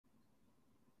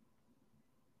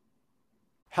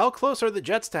How close are the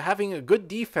Jets to having a good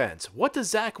defense? What does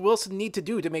Zach Wilson need to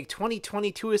do to make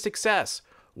 2022 a success?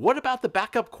 What about the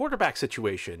backup quarterback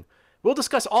situation? We'll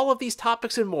discuss all of these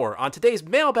topics and more on today's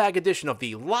Mailbag edition of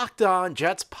the Locked On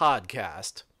Jets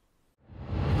podcast.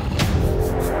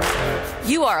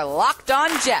 You are Locked On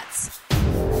Jets,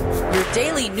 your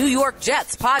daily New York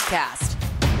Jets podcast.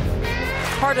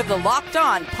 Part of the Locked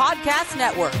On Podcast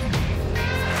Network,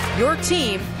 your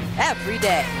team every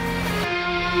day.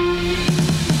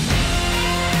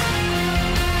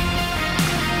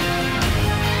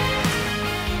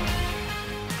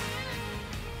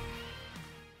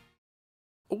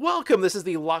 Welcome. This is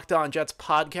the Locked On Jets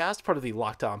podcast, part of the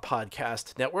Locked On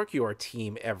Podcast Network, your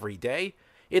team every day.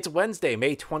 It's Wednesday,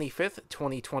 May 25th,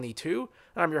 2022,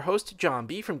 and I'm your host, John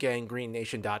B. from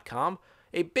GangGreenNation.com.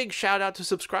 A big shout out to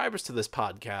subscribers to this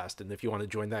podcast, and if you want to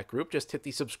join that group, just hit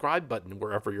the subscribe button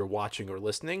wherever you're watching or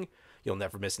listening. You'll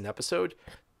never miss an episode.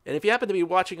 And if you happen to be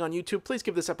watching on YouTube, please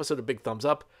give this episode a big thumbs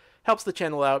up. Helps the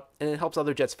channel out, and it helps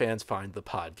other Jets fans find the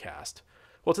podcast.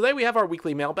 Well, today we have our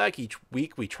weekly mailbag. Each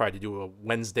week we try to do a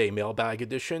Wednesday mailbag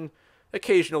edition.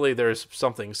 Occasionally there's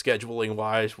something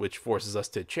scheduling-wise which forces us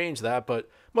to change that, but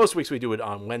most weeks we do it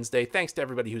on Wednesday. Thanks to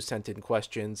everybody who sent in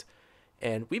questions.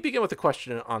 And we begin with a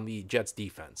question on the Jets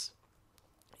defense.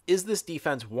 Is this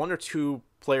defense one or two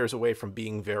players away from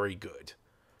being very good?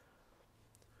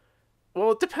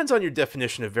 Well, it depends on your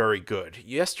definition of very good.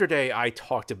 Yesterday I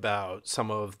talked about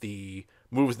some of the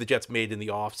moves the Jets made in the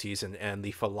offseason and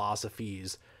the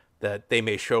philosophies that they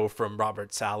may show from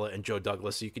Robert Saleh and Joe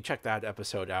Douglas. So you can check that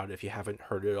episode out if you haven't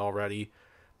heard it already.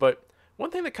 But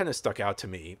one thing that kind of stuck out to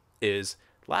me is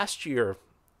last year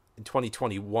in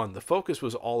 2021, the focus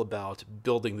was all about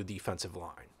building the defensive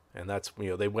line. And that's,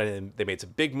 they went in, they made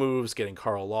some big moves, getting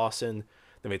Carl Lawson.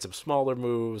 They made some smaller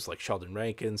moves like Sheldon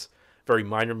Rankins, very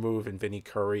minor move in Vinny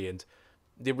Curry. And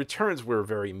the returns were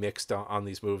very mixed on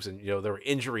these moves. And, there were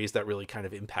injuries that really kind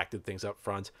of impacted things up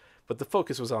front. But the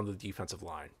focus was on the defensive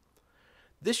line.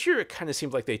 This year, it kind of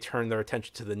seemed like they turned their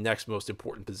attention to the next most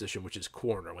important position, which is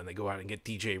corner, when they go out and get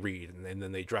DJ Reed, and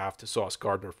then they draft Sauce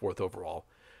Gardner 4th overall.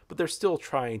 But they're still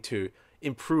trying to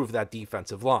improve that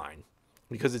defensive line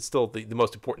because it's still the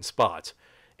most important spot.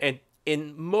 And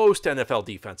in most NFL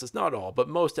defenses, not all, but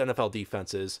most NFL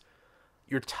defenses,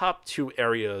 your top two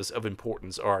areas of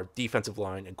importance are defensive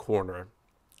line and corner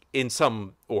in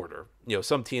some order.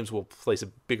 Some teams will place a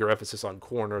bigger emphasis on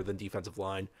corner than defensive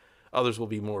line. Others will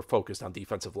be more focused on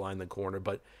defensive line than corner.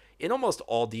 But in almost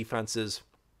all defenses,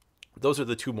 those are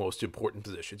the two most important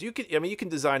positions. You can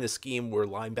design a scheme where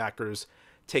linebackers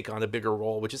take on a bigger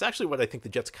role, which is actually what I think the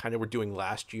Jets kind of were doing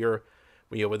last year.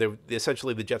 Where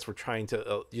essentially the Jets were trying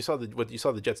to. What you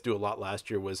saw the Jets do a lot last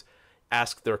year was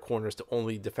ask their corners to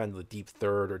only defend the deep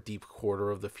third or deep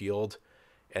quarter of the field,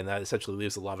 and that essentially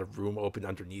leaves a lot of room open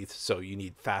underneath. So you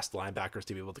need fast linebackers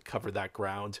to be able to cover that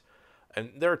ground.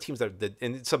 And there are teams that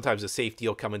and sometimes a safety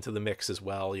will come into the mix as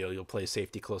well. You'll play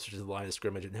safety closer to the line of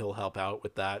scrimmage, and he'll help out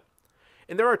with that.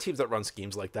 And there are teams that run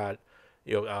schemes like that.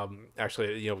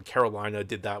 Carolina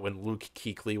did that when Luke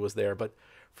Kuechly was there. But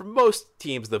for most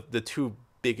teams, the two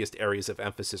biggest areas of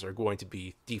emphasis are going to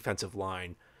be defensive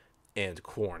line and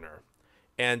corner.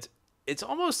 And it's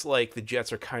almost like the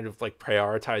Jets are kind of like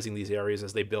prioritizing these areas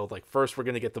as they build. Like, first, we're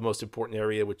going to get the most important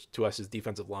area, which to us is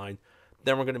defensive line.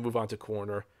 Then we're going to move on to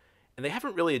corner. And they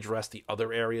haven't really addressed the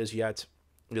other areas yet.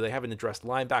 They haven't addressed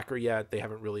linebacker yet. They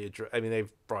haven't really addressed.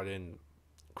 They've brought in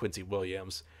Quincy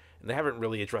Williams, and they haven't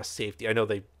really addressed safety. I know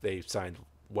they signed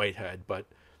Whitehead, but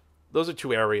those are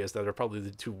two areas that are probably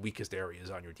the two weakest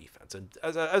areas on your defense. And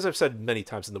as I've said many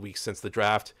times in the weeks since the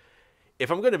draft,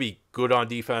 if I'm going to be good on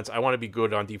defense, I want to be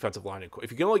good on defensive line.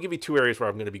 If you can only give me two areas where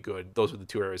I'm going to be good, those are the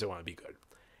two areas I want to be good.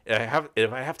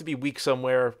 If I have to be weak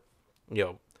somewhere,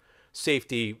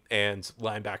 safety and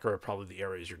linebacker are probably the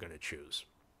areas you're going to choose.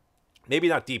 Maybe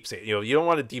not deep safety. You don't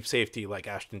want a deep safety like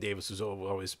Ashton Davis, who's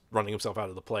always running himself out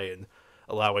of the play and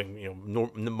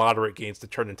allowing moderate gains to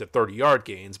turn into 30-yard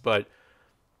gains. But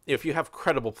if you have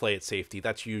credible play at safety,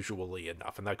 that's usually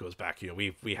enough. And that goes back.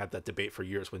 We had that debate for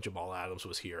years when Jamal Adams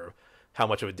was here. How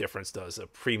much of a difference does a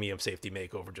premium safety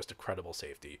make over just a credible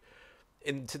safety?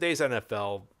 In today's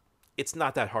NFL, it's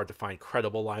not that hard to find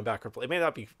credible linebacker play. It may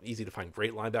not be easy to find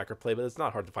great linebacker play, but it's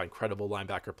not hard to find credible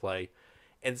linebacker play.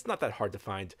 And it's not that hard to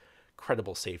find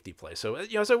credible safety play. So,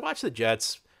 as I watch the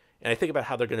Jets and I think about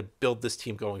how they're going to build this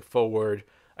team going forward,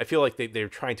 I feel like they're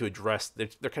trying to address, they're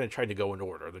kind of trying to go in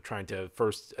order. They're trying to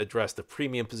first address the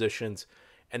premium positions,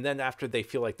 and then after they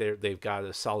feel like they've got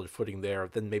a solid footing there,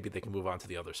 then maybe they can move on to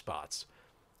the other spots.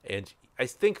 And I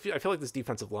feel like this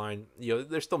defensive line,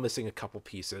 they're still missing a couple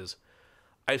pieces.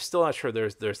 I'm still not sure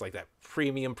there's like that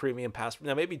premium pass.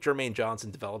 Now maybe Jermaine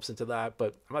Johnson develops into that,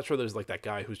 but I'm not sure there's like that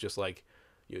guy who's just like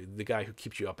the guy who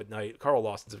keeps you up at night. Carl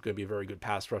Lawson's going to be a very good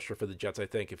pass rusher for the Jets, I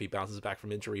think, if he bounces back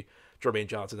from injury. Jermaine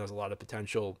Johnson has a lot of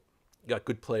potential. You got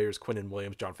good players, Quinnen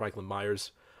Williams, John Franklin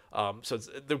Myers. So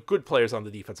they're good players on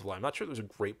the defensive line. I'm not sure there's a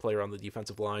great player on the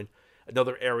defensive line.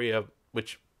 Another area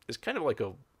which is kind of like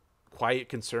a quiet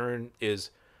concern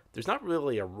is there's not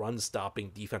really a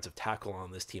run-stopping defensive tackle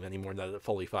on this team anymore now that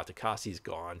Foley Fatukasi's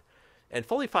gone. And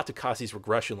Foley Fatukasi's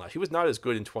regression he was not as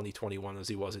good in 2021 as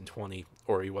he was in 20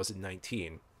 or he was in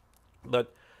 19.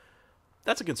 But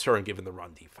that's a concern given the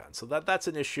run defense. So that's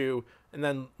an issue. And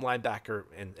then linebacker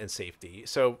and safety.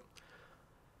 So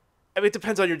I mean, it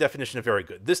depends on your definition of very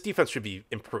good. This defense should be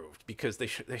improved because they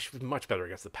should be much better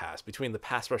against the pass. Between the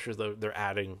pass rushers they're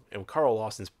adding, and Carl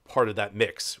Lawson's part of that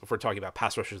mix, if we're talking about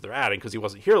pass rushers they're adding, because he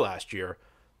wasn't here last year,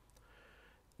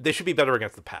 they should be better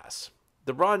against the pass.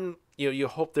 The run, you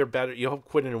hope they're better. You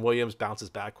hope Quinnen Williams bounces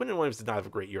back. Quinnen Williams did not have a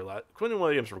great year. Quinnen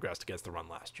Williams regressed against the run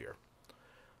last year.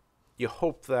 You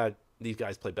hope that these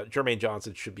guys play better. Jermaine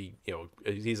Johnson should be,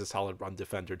 he's a solid run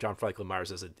defender. John Franklin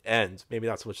Myers as an end, maybe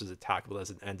not so much as a tackle, but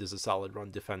as an end is a solid run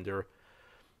defender.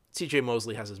 CJ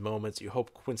Mosley has his moments. You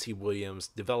hope Quincy Williams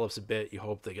develops a bit. You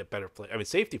hope they get better play. I mean,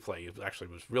 safety play actually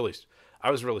I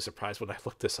was really surprised when I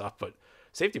looked this up, but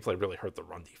safety play really hurt the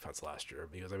run defense last year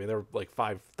because, I mean, there were like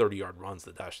 5 30-yard runs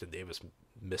that Ashton Davis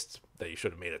missed that he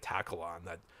should have made a tackle on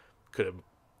that could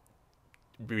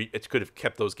have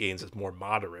kept those gains as more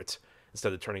moderate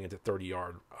instead of turning into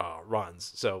 30-yard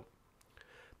runs. So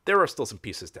there are still some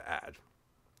pieces to add.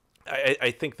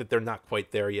 I think that they're not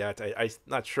quite there yet. I'm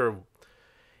not sure.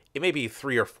 It may be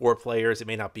 3 or 4 players. It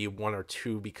may not be 1 or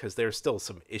 2 because there's still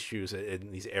some issues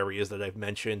in these areas that I've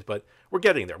mentioned, but we're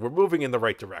getting there. We're moving in the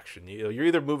right direction. You're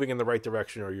either moving in the right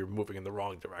direction or you're moving in the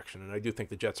wrong direction. And I do think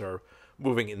the Jets are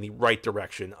moving in the right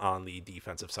direction on the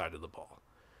defensive side of the ball.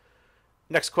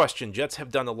 Next question. Jets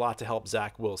have done a lot to help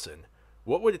Zach Wilson.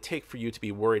 What would it take for you to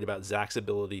be worried about Zach's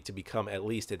ability to become at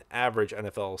least an average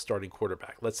NFL starting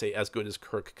quarterback? Let's say as good as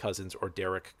Kirk Cousins or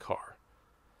Derek Carr.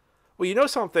 Well, you know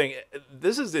something?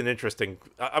 This is an interesting...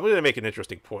 I'm going to make an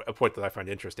interesting point. A point that I find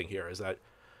interesting here is that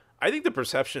I think the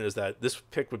perception is that this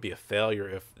pick would be a failure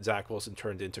if Zach Wilson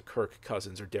turned into Kirk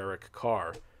Cousins or Derek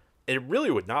Carr. And it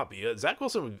really would not be. Zach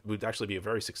Wilson would actually be a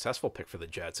very successful pick for the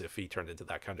Jets if he turned into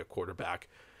that kind of quarterback.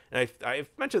 And I've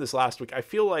mentioned this last week. I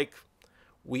feel like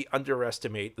we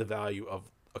underestimate the value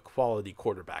of a quality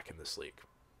quarterback in this league.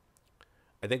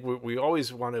 I think we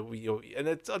always want to, and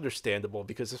it's understandable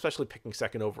because especially picking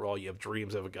second overall, you have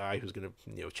dreams of a guy who's going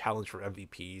to, challenge for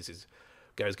MVPs. He's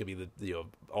a guy who's going to be the,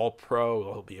 all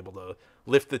pro. He'll be able to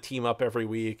lift the team up every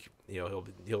week. He'll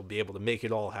be able to make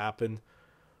it all happen.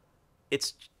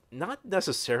 It's not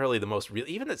necessarily the most real,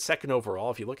 even at second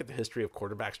overall. If you look at the history of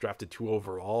quarterbacks drafted 2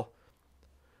 overall,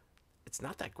 it's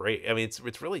not that great. I mean,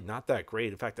 it's really not that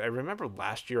great. In fact, I remember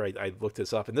last year I looked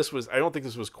this up, and I don't think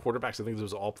this was quarterbacks. I think this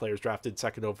was all players drafted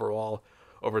second overall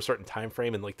over a certain time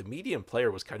frame, and like the median player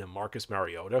was kind of Marcus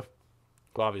Mariota,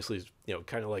 who obviously is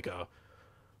kind of like a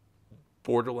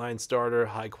borderline starter,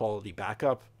 high quality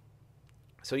backup.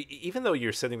 So even though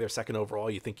you're sitting there second overall,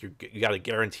 you think you got a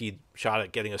guaranteed shot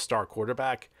at getting a star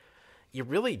quarterback, you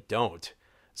really don't.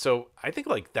 So I think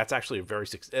like that's actually a very,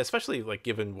 especially like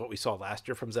given what we saw last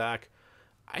year from Zach,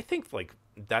 I think like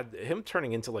that him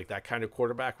turning into like that kind of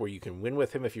quarterback where you can win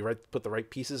with him if you put the right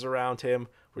pieces around him,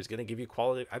 where he's going to give you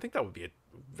quality. I think that would be a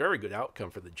very good outcome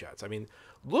for the Jets. I mean,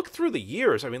 look through the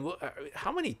years. I mean, look,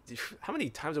 how many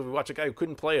times have we watched a guy who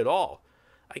couldn't play at all?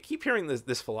 I keep hearing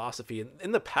this philosophy, and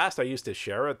in the past I used to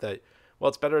share it that, well,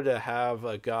 it's better to have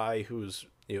a guy who's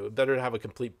better to have a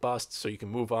complete bust so you can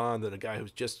move on than a guy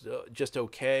who's just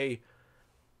okay.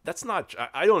 That's not.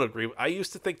 I don't agree. I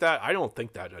used to think that. I don't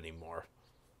think that anymore.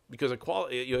 Because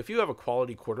if you have a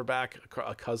quality quarterback,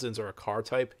 a Cousins or a Carr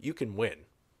type, you can win.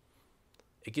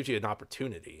 It gives you an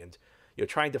opportunity, and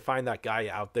trying to find that guy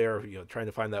out there, trying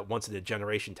to find that once in a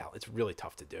generation talent, it's really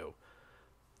tough to do.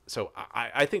 So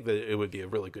I think that it would be a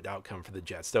really good outcome for the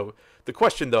Jets. So the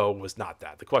question though was not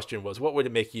that. The question was, what would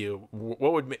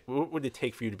it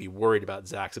take for you to be worried about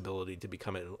Zach's ability to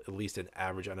become at least an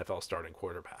average NFL starting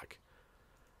quarterback?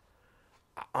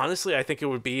 Honestly, I think it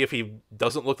would be if he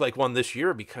doesn't look like one this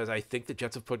year, because I think the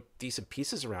Jets have put decent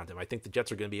pieces around him. I think the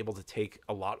Jets are going to be able to take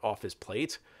a lot off his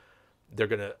plate. They're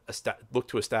going to look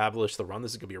to establish the run.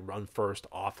 This is going to be a run-first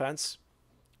offense.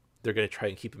 They're going to try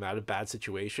and keep him out of bad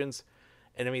situations.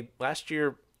 And I mean, last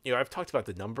year, I've talked about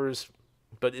the numbers,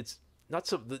 but it's not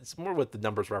so. It's more what the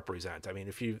numbers represent. I mean,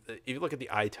 if you look at the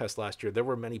eye test last year, there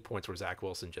were many points where Zach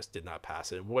Wilson just did not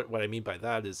pass it. And what I mean by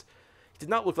that is, he did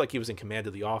not look like he was in command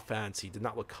of the offense. He did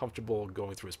not look comfortable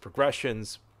going through his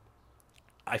progressions.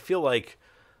 I feel like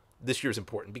this year's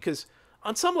important because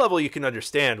on some level you can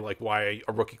understand like why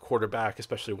a rookie quarterback,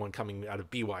 especially one coming out of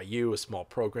BYU, a small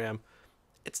program,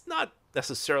 it's not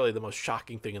necessarily the most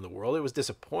shocking thing in the world. It was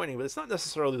disappointing, but it's not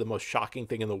necessarily the most shocking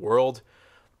thing in the world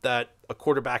that a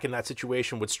quarterback in that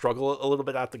situation would struggle a little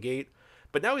bit out the gate.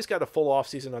 But now he's got a full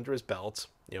offseason under his belt.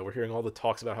 We're hearing all the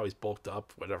talks about how he's bulked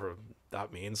up, whatever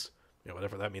that means.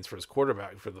 Whatever that means for his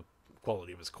quarterback, for the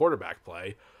quality of his quarterback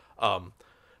play.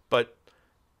 But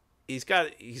he's got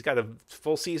a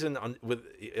full season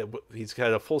he's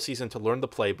got a full season to learn the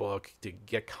playbook, to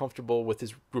get comfortable with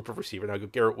his group of receivers. Now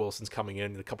Garrett Wilson's coming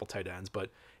in and a couple tight ends, but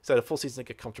he's had a full season to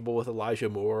get comfortable with Elijah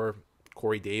Moore,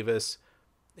 Corey Davis.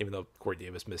 Even though Corey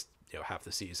Davis missed half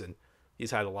the season,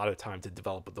 he's had a lot of time to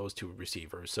develop with those two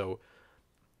receivers. So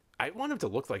I want him to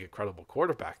look like a credible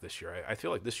quarterback this year. I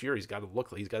feel like this year he's got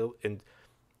to. And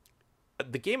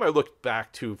the game I looked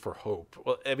back to for hope.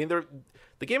 Well, I mean,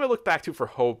 the game I looked back to for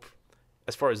hope,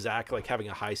 as far as Zach like having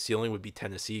a high ceiling, would be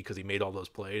Tennessee because he made all those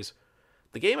plays.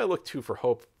 The game I look to for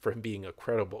hope for him being a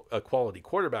quality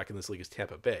quarterback in this league is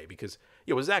Tampa Bay, because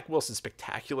was Zach Wilson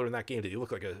spectacular in that game? Did he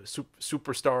look like a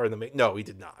superstar in the? No, he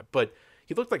did not. But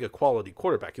he looked like a quality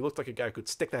quarterback. He looked like a guy who could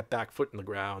stick that back foot in the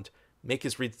ground, make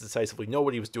his reads decisively, know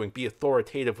what he was doing, be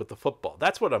authoritative with the football.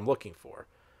 That's what I'm looking for,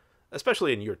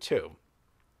 especially in year two.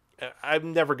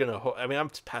 I'm never gonna. I'm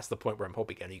past the point where I'm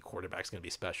hoping any quarterback's gonna be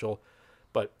special.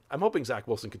 But I'm hoping Zach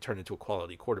Wilson could turn into a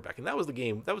quality quarterback. And that was the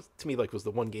game. That was, to me, was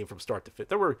the one game from start to finish.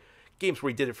 There were games where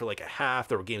he did it for like a half.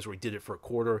 There were games where he did it for a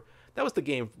quarter. That was the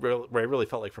game where I really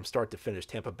felt like from start to finish,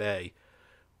 Tampa Bay,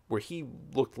 where he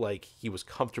looked like he was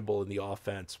comfortable in the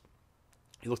offense.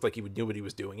 He looked like he knew what he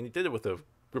was doing. And he did it with a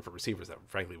group of receivers that,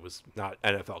 frankly, was not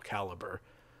NFL caliber.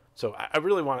 So I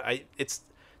really want to... It's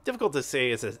difficult to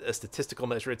say as a statistical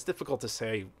measure. It's difficult to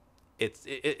say...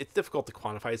 It's difficult to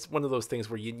quantify. It's one of those things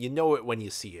where you know it when you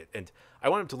see it. And I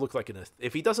want him to look like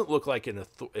if he doesn't look like a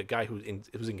guy who's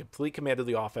in complete command of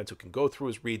the offense, who can go through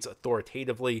his reads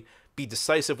authoritatively, be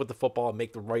decisive with the football, and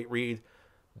make the right read,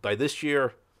 by this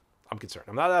year, I'm concerned.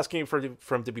 I'm not asking for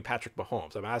him to be Patrick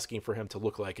Mahomes. I'm asking for him to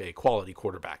look like a quality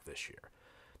quarterback this year.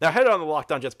 Now, ahead on the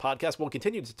Locked On Jets podcast, we'll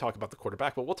continue to talk about the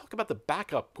quarterback, but we'll talk about the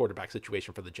backup quarterback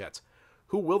situation for the Jets.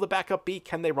 Who will the backup be?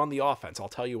 Can they run the offense? I'll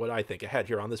tell you what I think ahead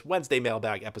here on this Wednesday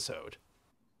Mailbag episode.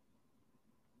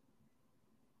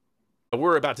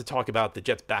 We're about to talk about the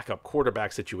Jets' backup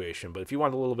quarterback situation, but if you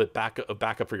want a little bit of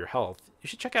backup for your health, you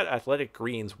should check out Athletic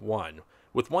Greens 1.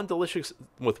 With one delicious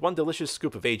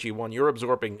scoop of AG1, you're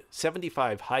absorbing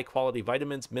 75 high-quality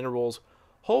vitamins, minerals,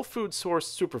 whole food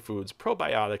source superfoods,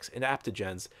 probiotics, and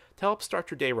adaptogens to help start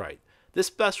your day right. This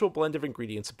special blend of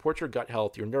ingredients supports your gut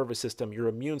health, your nervous system, your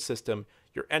immune system,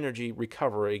 your energy,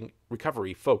 recovery,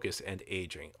 focus, and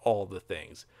aging. All the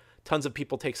things. Tons of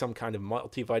people take some kind of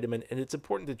multivitamin, and it's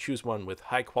important to choose one with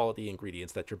high-quality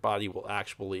ingredients that your body will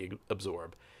actually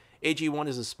absorb. AG1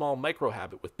 is a small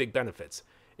micro-habit with big benefits.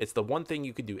 It's the one thing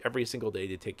you can do every single day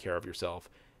to take care of yourself.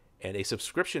 And a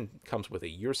subscription comes with a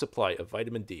year's supply of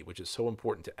vitamin D, which is so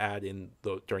important to add in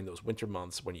during those winter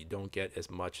months when you don't get as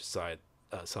much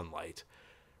sunlight.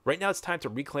 Right now, it's time to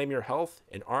reclaim your health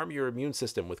and arm your immune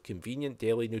system with convenient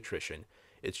daily nutrition.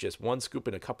 It's just one scoop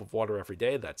in a cup of water every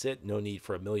day. That's it. No need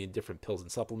for a million different pills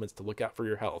and supplements to look out for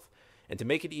your health. And to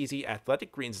make it easy,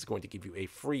 Athletic Greens is going to give you a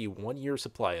free 1-year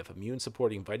supply of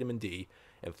immune-supporting vitamin D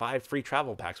and 5 free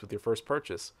travel packs with your first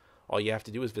purchase. All you have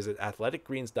to do is visit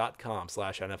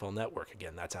athleticgreens.com/NFL Network.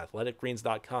 Again, that's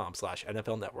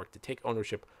athleticgreens.com/NFL Network to take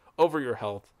ownership over your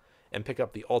health and pick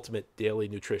up the ultimate daily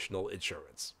nutritional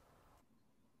insurance.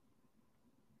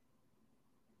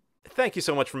 Thank you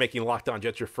so much for making Locked On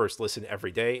Jets your first listen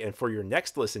every day. And for your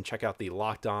next listen, check out the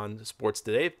Locked On Sports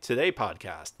Today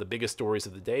podcast. The biggest stories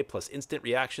of the day, plus instant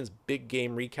reactions, big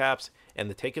game recaps, and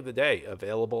the take of the day,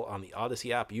 available on the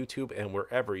Odyssey app, YouTube, and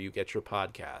wherever you get your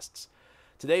podcasts.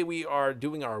 Today we are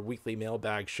doing our weekly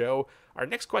mailbag show. Our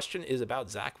next question is about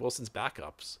Zach Wilson's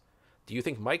backups. Do you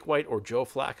think Mike White or Joe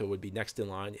Flacco would be next in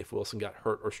line if Wilson got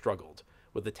hurt or struggled?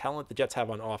 With the talent the Jets have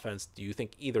on offense, do you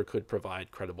think either could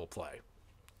provide credible play?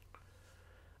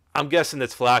 I'm guessing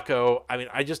it's Flacco. I mean,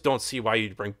 I just don't see why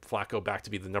you'd bring Flacco back to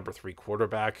be the number 3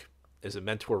 quarterback. Is a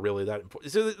mentor really that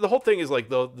important? So the whole thing is like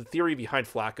the theory behind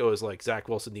Flacco is like Zach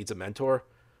Wilson needs a mentor.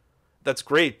 That's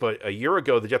great, but a year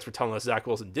ago the Jets were telling us Zach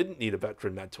Wilson didn't need a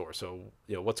veteran mentor. So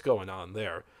what's going on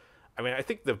there? I mean, I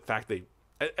think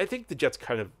the Jets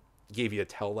kind of gave you a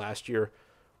tell last year.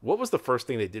 What was the first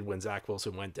thing they did when Zach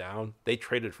Wilson went down? They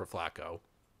traded for Flacco.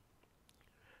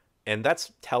 And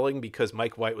that's telling because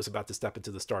Mike White was about to step into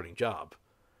the starting job.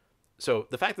 So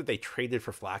the fact that they traded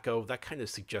for Flacco, that kind of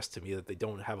suggests to me that they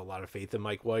don't have a lot of faith in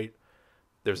Mike White.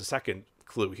 There's a second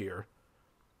clue here.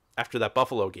 After that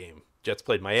Buffalo game, Jets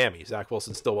played Miami. Zach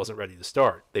Wilson still wasn't ready to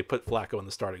start. They put Flacco in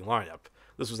the starting lineup.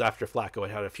 This was after Flacco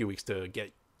had a few weeks to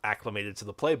get acclimated to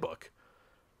the playbook.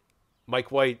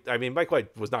 Mike White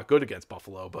was not good against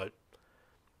Buffalo, but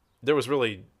there was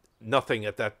really nothing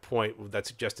at that point that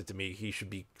suggested to me he should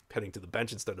be heading to the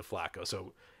bench instead of Flacco.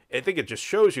 So I think it just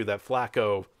shows you that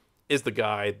Flacco is the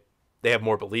guy they have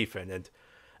more belief in. And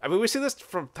I mean, we see this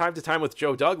from time to time with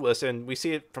Joe Douglas, and we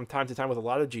see it from time to time with a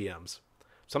lot of GMs.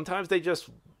 Sometimes they just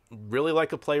really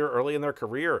like a player early in their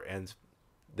career, and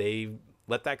they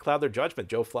let that cloud their judgment.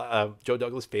 Joe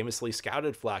Douglas famously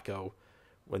scouted Flacco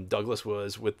when Douglas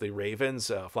was with the Ravens.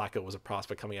 Flacco was a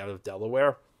prospect coming out of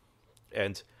Delaware.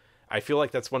 And I feel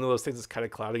like that's one of those things that's kind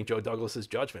of clouding Joe Douglas's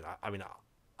judgment.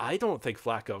 I don't think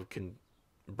Flacco can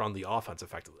run the offense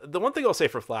effectively. The one thing I'll say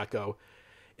for Flacco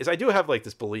is I do have like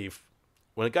this belief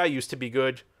when a guy used to be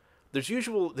good,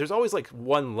 there's always like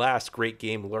one last great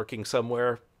game lurking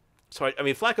somewhere. So I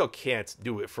mean, Flacco can't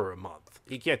do it for a month.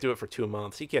 He can't do it for 2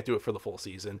 months. He can't do it for the full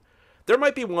season. There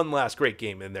might be one last great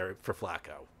game in there for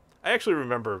Flacco. I actually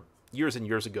remember years and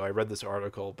years ago, I read this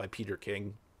article by Peter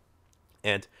King,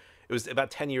 and it was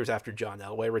about 10 years after John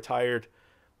Elway retired.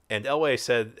 And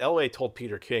Elway told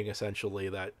Peter King essentially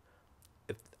that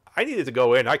if I needed to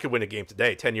go in, I could win a game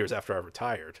today, 10 years after I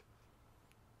retired.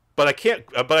 But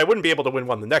I wouldn't be able to win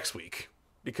one the next week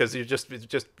because it'd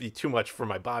just be too much for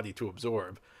my body to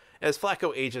absorb. As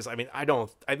Flacco ages, I mean,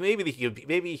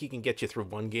 maybe he can get you through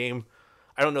one game.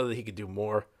 I don't know that he could do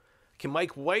more. Can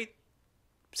Mike White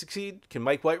succeed? Can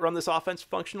Mike White run this offense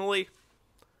functionally?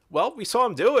 Well, we saw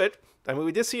him do it. I mean,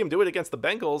 we did see him do it against the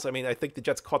Bengals. I mean, I think the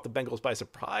Jets caught the Bengals by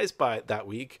surprise by that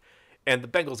week, and the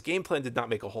Bengals' game plan did not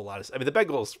make a whole lot of sense. I mean, the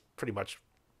Bengals pretty much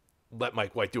let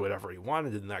Mike White do whatever he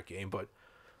wanted in that game, but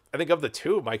I think of the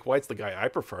two, Mike White's the guy I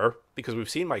prefer because we've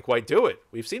seen Mike White do it.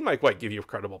 We've seen Mike White give you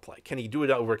credible play. Can he do it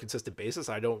over a consistent basis?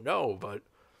 I don't know, but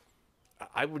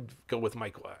I would go with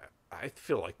Mike White. I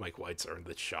feel like Mike White's earned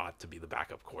the shot to be the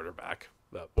backup quarterback.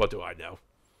 But what do I know?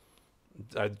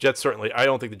 Jets certainly, I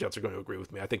don't think the Jets are going to agree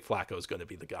with me. I think Flacco is going to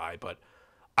be the guy, but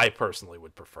I personally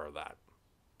would prefer that.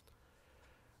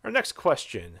 Our next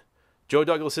question. Joe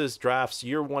Douglas's drafts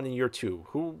year 1 and year 2.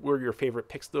 Who were your favorite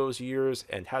picks those years,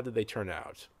 and how did they turn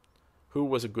out? Who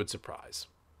was a good surprise?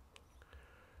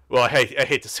 Well, I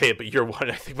hate to say it, but year 1,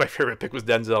 I think my favorite pick was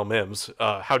Denzel Mims.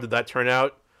 How did that turn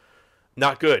out?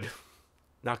 Not good.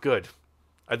 Not good.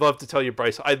 I'd love to tell you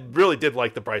I really did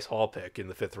like the Bryce Hall pick in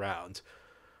the 5th round,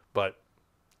 but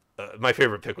my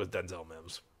favorite pick was Denzel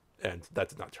Mims, and that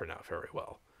did not turn out very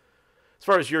well. As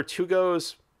far as year 2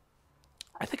 goes,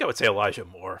 I think I would say Elijah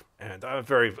Moore, and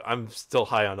I'm still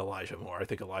high on Elijah Moore. I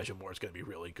think Elijah Moore is going to be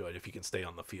really good if he can stay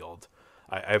on the field.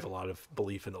 I have a lot of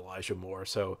belief in Elijah Moore,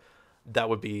 so that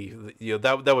would be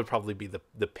that would probably be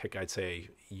the pick I'd say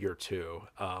year 2.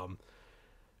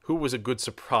 Who was a good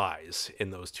surprise in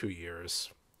those 2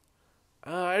 years?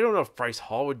 I don't know if Bryce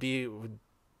Hall would be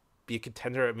a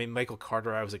contender. I mean, Michael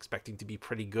Carter I was expecting to be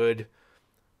pretty good.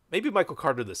 Maybe Michael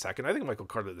Carter II. I think Michael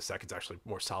Carter II is actually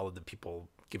more solid than people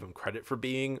give him credit for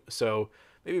being. So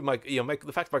maybe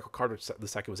the fact Michael Carter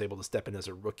II was able to step in as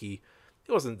a rookie,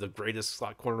 he wasn't the greatest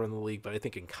slot corner in the league, but I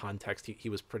think in context he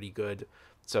was pretty good.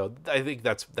 So I think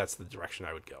that's the direction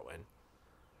I would go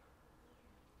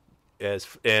in.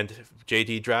 And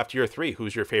JD draft year 3.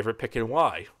 Who's your favorite pick and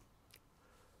why?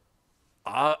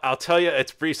 I'll tell you,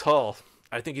 it's Breece Hall.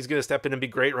 I think he's going to step in and be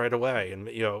great right away. And,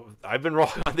 I've been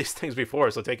wrong on these things before,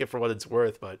 so take it for what it's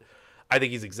worth. But I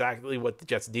think he's exactly what the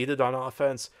Jets needed on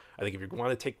offense. I think if you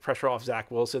want to take pressure off Zach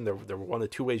Wilson, there were one of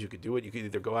 2 ways you could do it. You could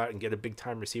either go out and get a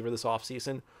big-time receiver this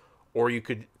offseason, or you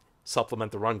could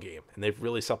supplement the run game. And they've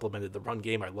really supplemented the run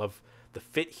game. I love the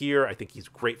fit here. I think he's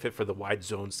a great fit for the wide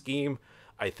zone scheme.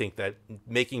 I think that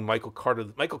making Michael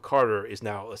Carter is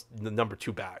now the number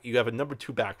 2 back. You have a number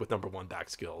 2 back with number 1 back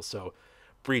skills. So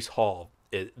Breece Hall,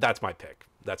 that's my pick.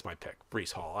 That's my pick,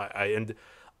 Breece Hall.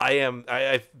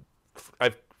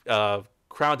 I've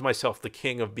crowned myself the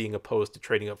king of being opposed to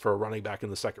trading up for a running back in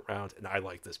the 2nd round, and I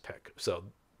like this pick. So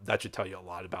that should tell you a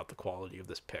lot about the quality of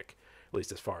this pick, at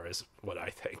least as far as what I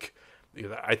think.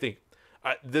 I think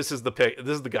this is the pick.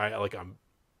 This is the guy I'm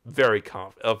very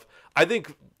confident of. I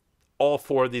think all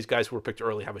 4 of these guys who were picked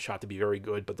early have a shot to be very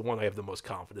good, but the one I have the most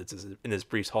confidence in is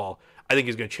Breece Hall. I think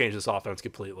he's going to change this offense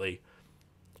completely.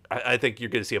 I think you're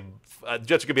going to see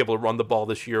Jets are going to be able to run the ball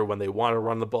this year when they want to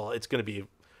run the ball. It's going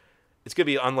to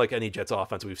be unlike any Jets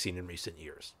offense we've seen in recent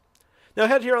years. Now,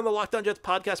 ahead here on the Locked On Jets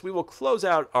podcast, we will close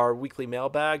out our weekly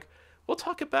mailbag. We'll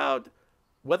talk about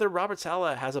whether Robert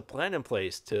Saleh has a plan in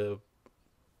place to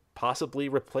possibly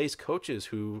replace coaches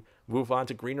who move on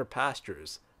to greener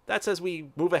pastures. That's as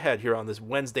we move ahead here on this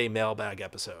Wednesday mailbag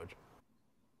episode.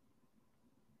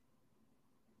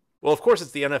 Well, of course,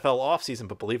 it's the NFL offseason,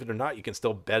 but believe it or not, you can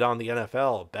still bet on the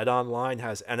NFL. BetOnline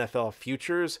has NFL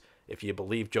futures. If you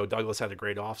believe Joe Douglas had a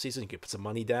great offseason, you can put some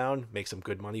money down, make some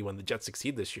good money when the Jets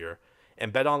succeed this year.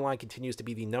 And BetOnline continues to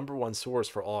be the #1 source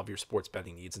for all of your sports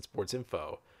betting needs and sports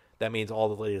info. That means all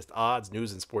the latest odds,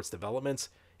 news, and sports developments,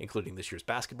 including this year's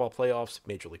basketball playoffs,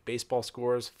 Major League Baseball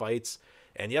scores, fights,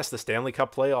 and yes, the Stanley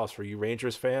Cup playoffs for you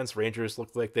Rangers fans. Rangers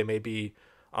look like they may be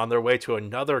on their way to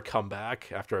another comeback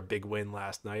after a big win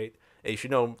last night. And you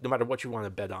should know, no matter what you want to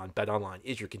bet on, BetOnline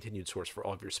is your continued source for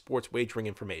all of your sports wagering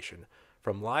information,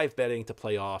 from live betting to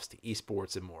playoffs to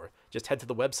esports and more. Just head to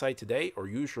the website today or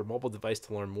use your mobile device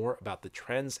to learn more about the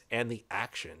trends and the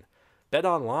action.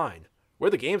 BetOnline,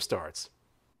 where the game starts.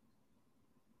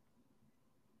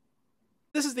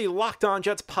 This is the Locked On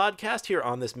Jets podcast here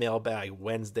on this Mailbag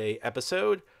Wednesday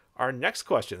episode. Our next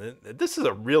question, and this is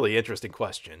a really interesting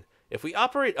question. If we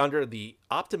operate under the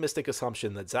optimistic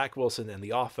assumption that Zach Wilson and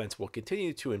the offense will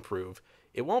continue to improve,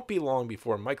 it won't be long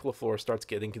before Mike LaFleur starts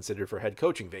getting considered for head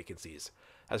coaching vacancies.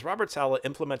 Has Robert Saleh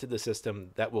implemented the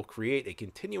system that will create a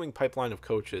continuing pipeline of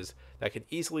coaches that can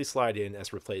easily slide in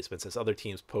as replacements as other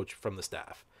teams poach from the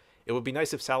staff? It would be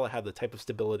nice if Saleh had the type of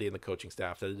stability in the coaching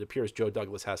staff that it appears Joe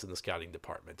Douglas has in the scouting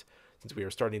department, since we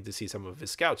are starting to see some of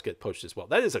his scouts get poached as well.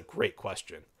 That is a great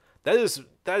question. That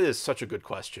is such a good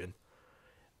question.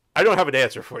 I don't have an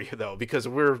answer for you, though, because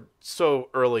we're so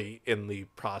early in the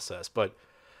process. But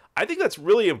I think that's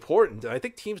really important. I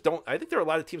think there are a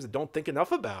lot of teams that don't think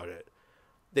enough about it.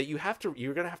 That you're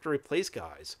going to have to replace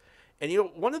guys. And,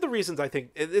 one of the reasons I think,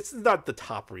 it's not the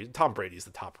top reason, Tom Brady's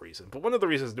the top reason, but one of the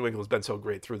reasons New England's been so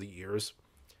great through the years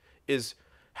is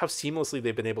how seamlessly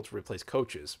they've been able to replace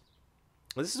coaches.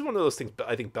 And this is one of those things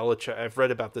I think I've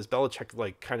read about this.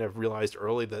 Belichick, kind of realized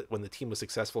early that when the team was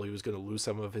successful, he was going to lose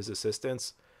some of his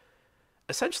assistants.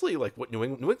 Essentially, what New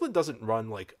England doesn't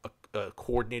run a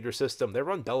coordinator system. They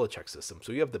run Belichick system.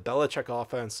 So you have the Belichick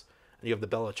offense and you have the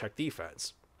Belichick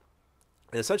defense.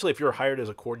 And essentially, if you're hired as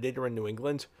a coordinator in New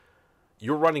England,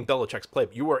 you're running Belichick's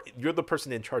playbook. You're the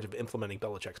person in charge of implementing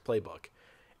Belichick's playbook.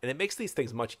 And it makes these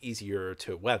things much easier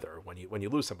to weather when you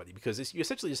lose somebody, because you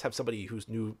essentially just have somebody who's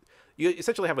new. You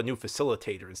essentially have a new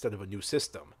facilitator instead of a new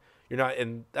system.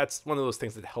 And that's one of those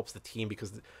things that helps the team,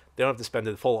 because they don't have to spend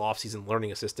the full offseason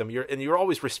learning a system. You're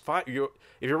always if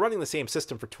you're running the same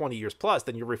system for 20 years plus,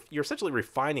 then you're essentially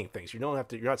refining things. You're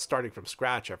not starting from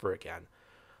scratch ever again.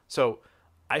 So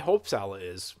I hope Saleh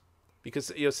is,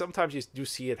 because sometimes you do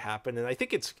see it happen, and I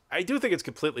do think it's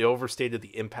completely overstated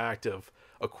the impact of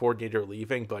a coordinator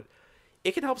leaving, but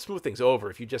it can help smooth things over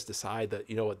if you just decide that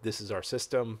this is our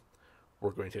system.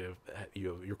 We're going to,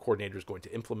 your coordinator is going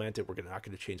to implement it. We're not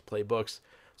going to change playbooks.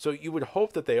 So you would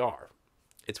hope that they are.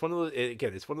 It's one of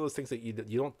those things that you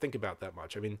don't think about that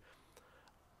much. I mean,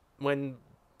 when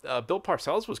Bill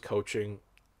Parcells was coaching,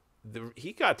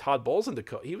 he got Todd Bowles into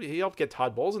he helped get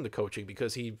Todd Bowles into coaching,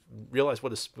 because he realized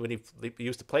when he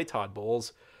used to play Todd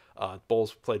Bowles.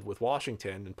 Bowles played with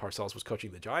Washington, and Parcells was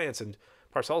coaching the Giants, and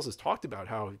Parcells has talked about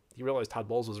how he realized Todd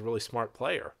Bowles was a really smart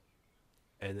player.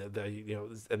 And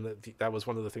that was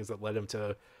one of the things that led him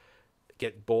to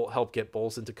help get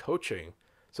Bowles into coaching.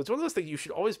 So it's one of those things you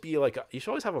should always be you should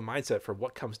always have a mindset for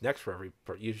what comes next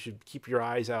you should keep your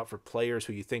eyes out for players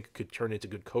who you think could turn into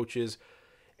good coaches,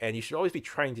 and you should always be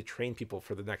trying to train people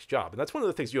for the next job. And that's one of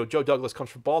the things. Joe Douglas comes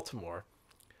from Baltimore.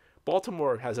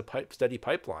 Baltimore has a steady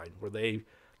pipeline where they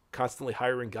constantly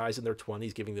hiring guys in their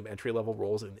 20s, giving them entry-level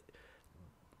roles, and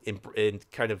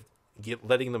kind of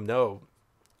letting them know,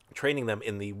 training them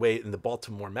in the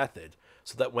Baltimore method,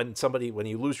 so that when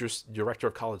you lose your director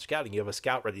of college scouting, you have a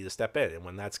scout ready to step in, and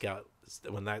when that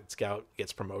scout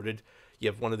gets promoted, you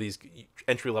have one of these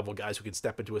entry-level guys who can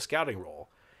step into a scouting role.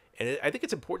 And I think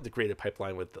it's important to create a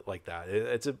pipeline like that.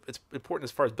 It's important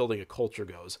as far as building a culture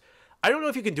goes. I don't know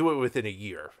if you can do it within a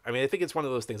year. I mean, I think it's one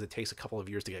of those things that takes a couple of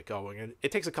years to get going, and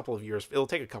it takes a couple of years. It'll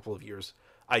take a couple of years,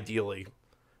 ideally.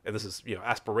 And this is,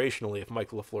 aspirationally, if Mike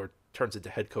LaFleur turns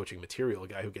into head coaching material, a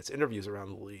guy who gets interviews around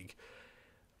the league.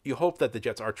 You hope that the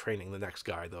Jets are training the next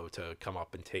guy, though, to come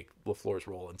up and take LaFleur's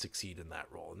role and succeed in that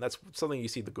role. And that's something you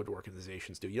see the good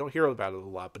organizations do. You don't hear about it a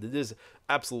lot, but it is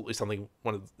absolutely something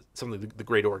the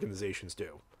great organizations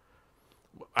do.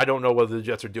 I don't know whether the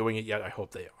Jets are doing it yet. I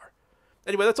hope they are.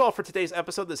 Anyway, that's all for today's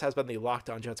episode. This has been the Locked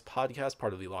On Jets podcast,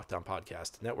 part of the Locked On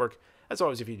Podcast Network. As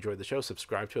always, if you enjoyed the show,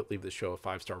 subscribe to it. Leave the show a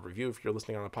 5-star review if you're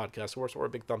listening on a podcast source, or a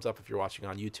big thumbs up if you're watching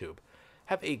on YouTube.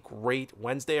 Have a great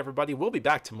Wednesday, everybody. We'll be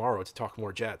back tomorrow to talk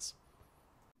more Jets.